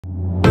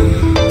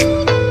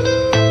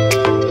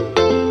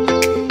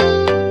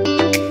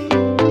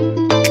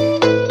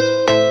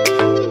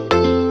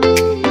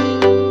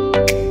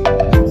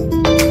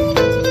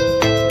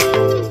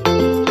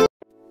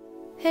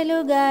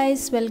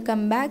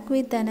welcome back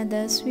with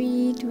another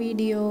sweet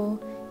video.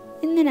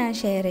 ഇന്ന് ഞാൻ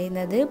share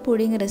ചെയ്യുന്നത്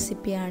പുഡിംഗ്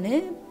റെസിപ്പിയാണ്.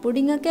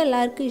 പുഡിംഗ് ഒക്കെ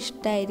എല്ലാവർക്കും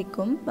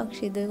ഇഷ്ടമായിരിക്കും,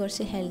 പക്ഷേ ഇത്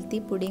കുറച്ച് ഹെൽത്തി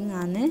പുഡിംഗ്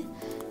ആണ്.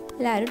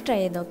 എല്ലാവരും ട്രൈ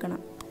ചെയ്ത്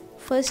നോക്കണം.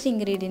 ഫസ്റ്റ്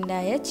ഇൻഗ്രീഡിയൻ്റ്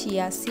ആയ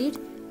chia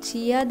seed.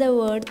 Chia the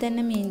word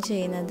തന്നെ മീൻ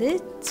ചെയ്യുന്നത്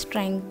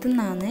സ്ട്രെങ്ത്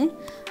എന്നാണ്.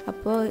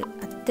 അപ്പോൾ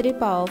അത്രയും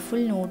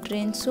പവർഫുൾ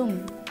ന്യൂട്രിയൻസും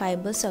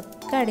ഫൈബേഴ്സും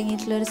ഒക്കെ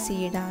അടങ്ങിയിട്ടുള്ളൊരു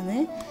സീഡാണ്.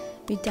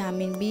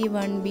 വിറ്റാമിൻ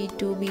B1,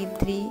 B2,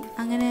 B3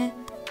 അങ്ങനെ.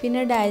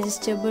 പിന്നെ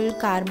ഡൈജസ്റ്റബിൾ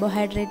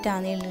കാർബോഹൈഡ്രേറ്റ്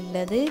ആണ്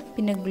ഉള്ളത്.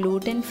 പിന്നെ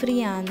ഗ്ലൂട്ടൻ ഫ്രീ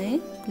ആണ്,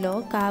 ലോ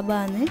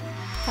കാർബാണ്.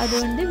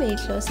 അതുകൊണ്ട്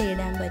വെയിറ്റ് ലോസ്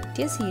ചെയ്യാൻ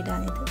പറ്റിയ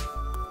സീഡാണിത്.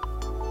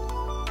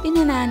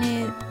 പിന്നെ ഞാൻ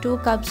 2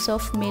 cups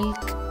ഓഫ്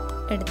മിൽക്ക്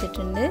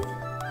എടുത്തിട്ടുണ്ട്.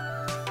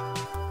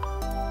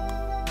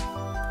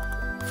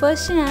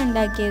 ഫസ്റ്റ് ഞാൻ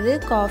ഉണ്ടാക്കിയത്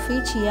കോഫി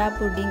ചിയ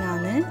പുഡിംഗ്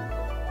ആണ്.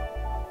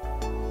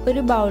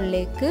 ഒരു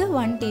ബൗളിലേക്ക്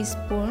 1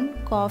 ടീസ്പൂൺ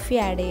കോഫി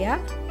ആഡ്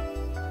ചെയ്യുക.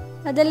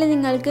 അതല്ല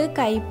നിങ്ങൾക്ക്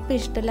കയ്പ്പ്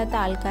ഇഷ്ടമില്ലാത്ത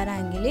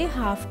ആൾക്കാരാണെങ്കിൽ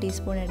 1/2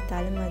 ടീസ്പൂൺ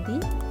എടുത്താലും മതി.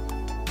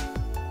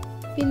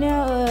 പിന്നെ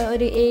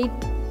ഒരു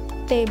 8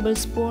 ടേബിൾ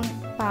സ്പൂൺ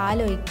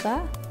പാൽ ഒഴിക്കുക.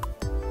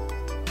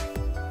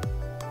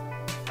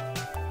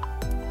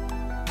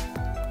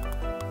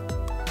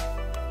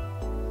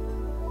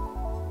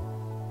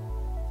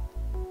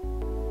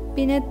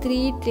 പിന്നെ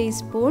 3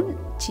 ടീസ്പൂൺ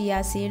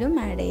ചിയ സീഡും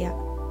ആഡ് ചെയ്യുക.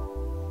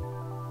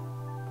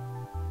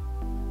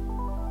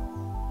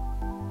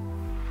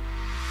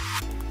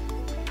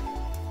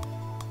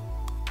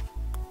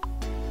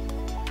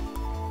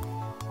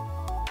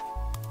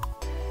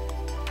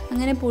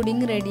 അങ്ങനെ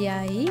പുഡിംഗ്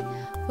റെഡിയായി.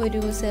 ഒരു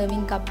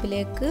സെർവിങ്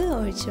കപ്പിലേക്ക്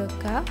ഒഴിച്ചു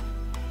വെക്കുക.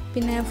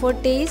 പിന്നെ ഫോർ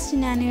ടേസ്റ്റ്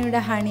ഞാനിവിടെ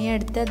ഹണി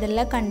എടുത്ത്,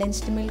 അതെല്ലാം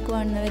കണ്ടൻസ്ഡ് മിൽക്ക്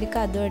വേണമെന്നവർക്ക്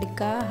അതും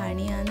എടുക്കുക.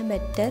 ഹണിയാണ്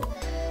ബെറ്റർ.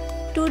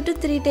 2 to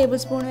 3 ടേബിൾ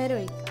സ്പൂൺ വരെ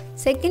ഒഴിക്കുക.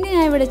 സെക്കൻഡ്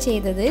ഞാൻ ഇവിടെ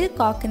ചെയ്തത്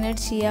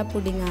കോക്കനട്ട് ചിയ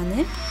പുഡിംഗ് ആണ്.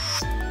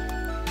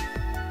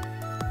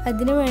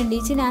 അതിന്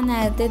വേണ്ടിയിട്ട് ഞാൻ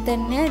നേരത്തെ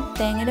തന്നെ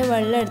തേങ്ങയുടെ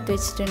വെള്ളം എടുത്ത്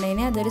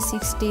വെച്ചിട്ടുണ്ടെങ്കിൽ അതൊരു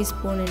 6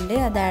 ടീസ്പൂൺ ഉണ്ട്.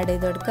 അത് ആഡ്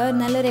ചെയ്ത് കൊടുക്കുക.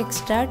 നല്ലൊരു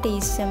എക്സ്ട്രാ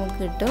ടേസ്റ്റ്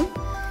നമുക്ക് കിട്ടും.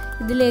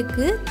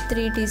 ഇതിലേക്ക്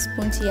 3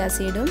 ടീസ്പൂൺ ചിയ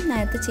സീഡും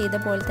നേരത്തെ ചെയ്ത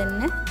പോലെ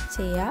തന്നെ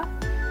ചെയ്യുക.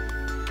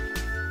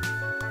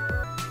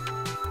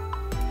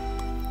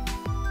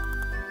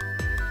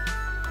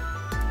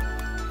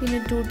 പിന്നെ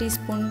 2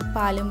 ടീസ്പൂൺ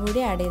പാലും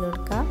കൂടി ആഡ് ചെയ്ത്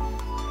കൊടുക്കുക.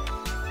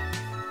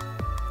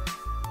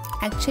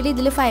 ആക്ച്വലി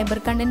ഇതിൽ ഫൈബർ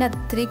കണ്ടൻറ്റ്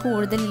അത്രയും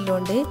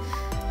കൂടുതലുള്ളതുകൊണ്ട്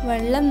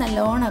വെള്ളം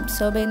നല്ലോണം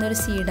അബ്സോർബ് ചെയ്യുന്ന ഒരു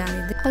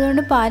സീഡാണിത്.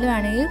 അതുകൊണ്ട് പാൽ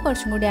വേണമെങ്കിൽ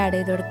കുറച്ചും കൂടി ആഡ്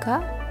ചെയ്ത്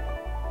കൊടുക്കുക.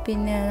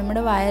 പിന്നെ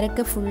നമ്മുടെ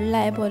വയറൊക്കെ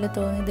ഫുള്ളായ പോലെ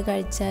തോന്നി ഇത്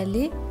കഴിച്ചാൽ.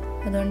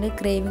 അതുകൊണ്ട്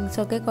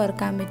ക്രേവിങ്സൊക്കെ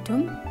കുറക്കാൻ പറ്റും.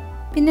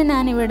 പിന്നെ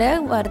ഞാനിവിടെ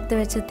വറുത്ത്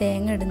വെച്ച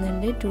തേങ്ങ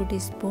ഇടുന്നുണ്ട്, 2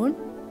 ടീസ്പൂൺ.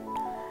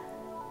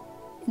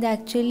 ഇത്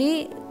ആക്ച്വലി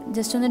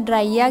ജസ്റ്റ് ഒന്ന്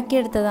ഡ്രൈ ആക്കി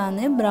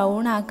എടുത്തതാണ്,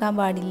 ബ്രൗൺ ആക്കാൻ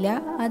പാടില്ല.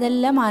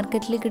 അതെല്ലാം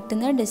മാർക്കറ്റിൽ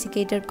കിട്ടുന്ന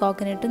ഡെസിക്കേറ്റഡ്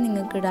കോക്കനട്ട്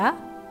നിങ്ങൾക്കിടാം.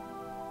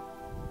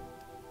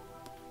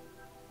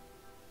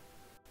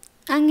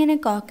 അങ്ങനെ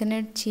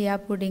കോക്കനട്ട് ചിയ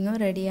പുഡിങ്ങും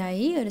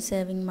റെഡിയായി. ഒരു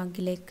സെർവിങ്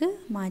മഗ്ഗിലേക്ക്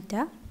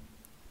മാറ്റാം.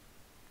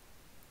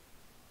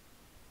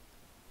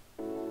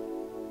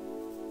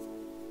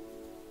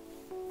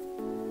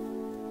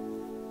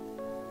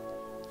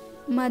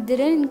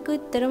 മധുരം എനിക്ക്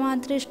ഇത്ര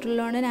മാത്രം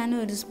ഇഷ്ടമുള്ളതുകൊണ്ട് ഞാൻ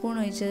 1 സ്പൂൺ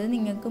ഒഴിച്ചത്.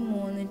 നിങ്ങൾക്ക്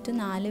 3 to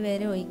 4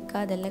 വരെ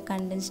ഒഴിക്കുക. അതെല്ലാം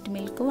കണ്ടൻസ്ഡ്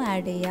മിൽക്കും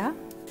ആഡ് ചെയ്യുക.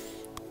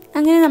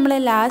 അങ്ങനെ നമ്മളെ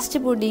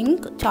last pudding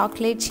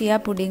chocolate chia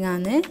pudding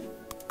ആണ്.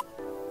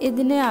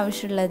 ഇതിന്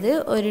ആവശ്യമുള്ളത്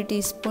 1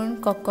 ടീസ്പൂൺ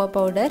കൊക്കോ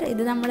പൗഡർ.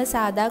 ഇത് നമ്മൾ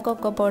സാധാ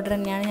കൊക്കോ പൗഡർ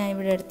തന്നെയാണ് ഞാൻ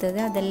ഇവിടെ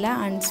എടുത്തത്. അതെല്ലാം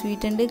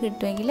അൺസ്വീറ്റൻഡ്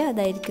കിട്ടുമെങ്കിൽ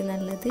അതായിരിക്കും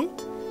നല്ലത്.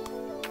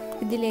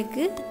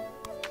 ഇതിലേക്ക്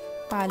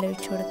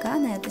പാലൊഴിച്ച്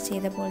കൊടുക്കുക, നേരത്തെ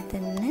ചെയ്ത പോലെ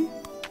തന്നെ.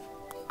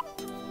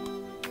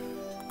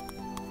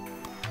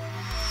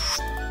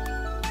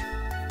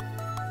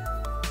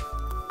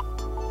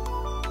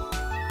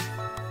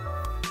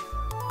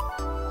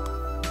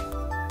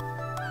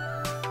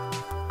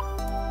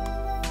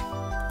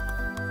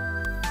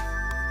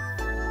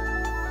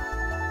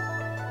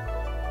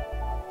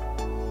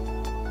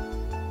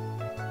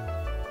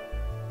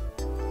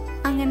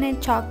 അങ്ങനെ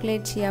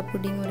ചോക്ലേറ്റ് ചിയ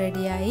പുഡിംഗ്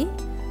റെഡിയായി.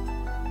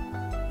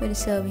 ഒരു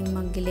സെർവിങ്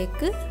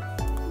മഗ്ഗിലേക്ക്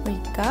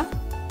ഒഴിക്കുക.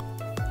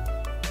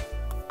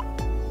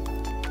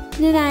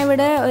 പിന്നെ ഞാൻ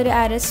ഇവിടെ ഒരു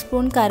 1/2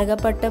 സ്പൂൺ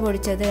കറുകപ്പട്ട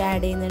പൊടിച്ചത്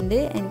ആഡ് ചെയ്യുന്നുണ്ട്.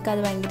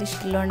 എനിക്കത് ഭയങ്കര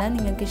ഇഷ്ടമുള്ളതുകൊണ്ടാണ്.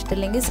 നിങ്ങൾക്ക്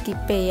ഇഷ്ടമില്ലെങ്കിൽ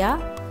സ്കിപ്പ്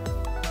ചെയ്യുക.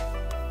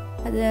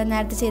 അത്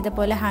നേരത്തെ ചെയ്ത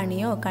പോലെ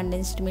ഹണിയോ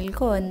കണ്ടൻസ്ഡ്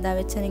മിൽക്കോ എന്താ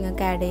വെച്ചാൽ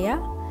നിങ്ങൾക്ക് ആഡ് ചെയ്യുക.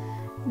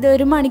 ഇത്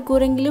 1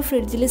 മണിക്കൂറെങ്കിലും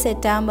ഫ്രിഡ്ജിൽ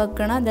സെറ്റാകാൻ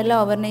വെക്കണം. അതെല്ലാം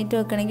ഓവർനൈറ്റ്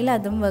വെക്കണമെങ്കിൽ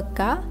അതും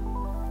വെക്കുക.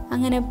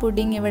 അങ്ങനെ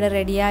പുഡിംഗ് ഇവിടെ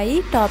റെഡിയായി.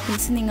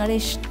 ടോപ്പിങ്സ് നിങ്ങളുടെ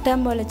ഇഷ്ടം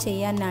പോലെ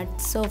ചെയ്യാം.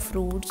 നട്ട്സോ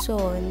ഫ്രൂട്ട്സോ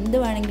എന്ത്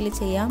വേണമെങ്കിലും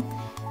ചെയ്യാം.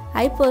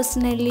 I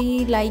personally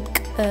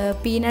like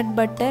peanut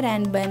butter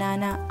and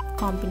banana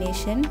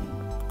combination.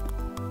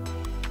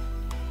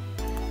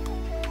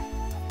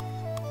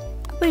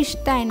 അപ്പോൾ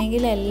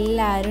ഇഷ്ടമാണെങ്കിൽ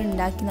എല്ലാവരും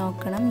ഉണ്ടാക്കി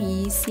നോക്കണം.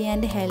 ഈസി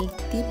ആൻഡ്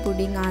ഹെൽത്തി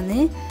പുഡിംഗ് ആണ്.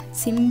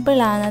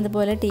 സിമ്പിളാണ്,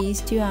 അതുപോലെ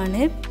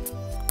ടേസ്റ്റിയുമാണ്.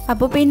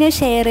 അപ്പോൾ പിന്നെ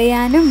ഷെയർ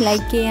ചെയ്യാനും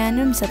ലൈക്ക്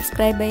ചെയ്യാനും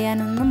സബ്സ്ക്രൈബ്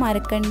ചെയ്യാനൊന്നും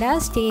മറക്കണ്ട.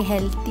 Stay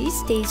healthy,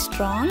 stay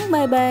strong.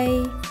 Bye bye.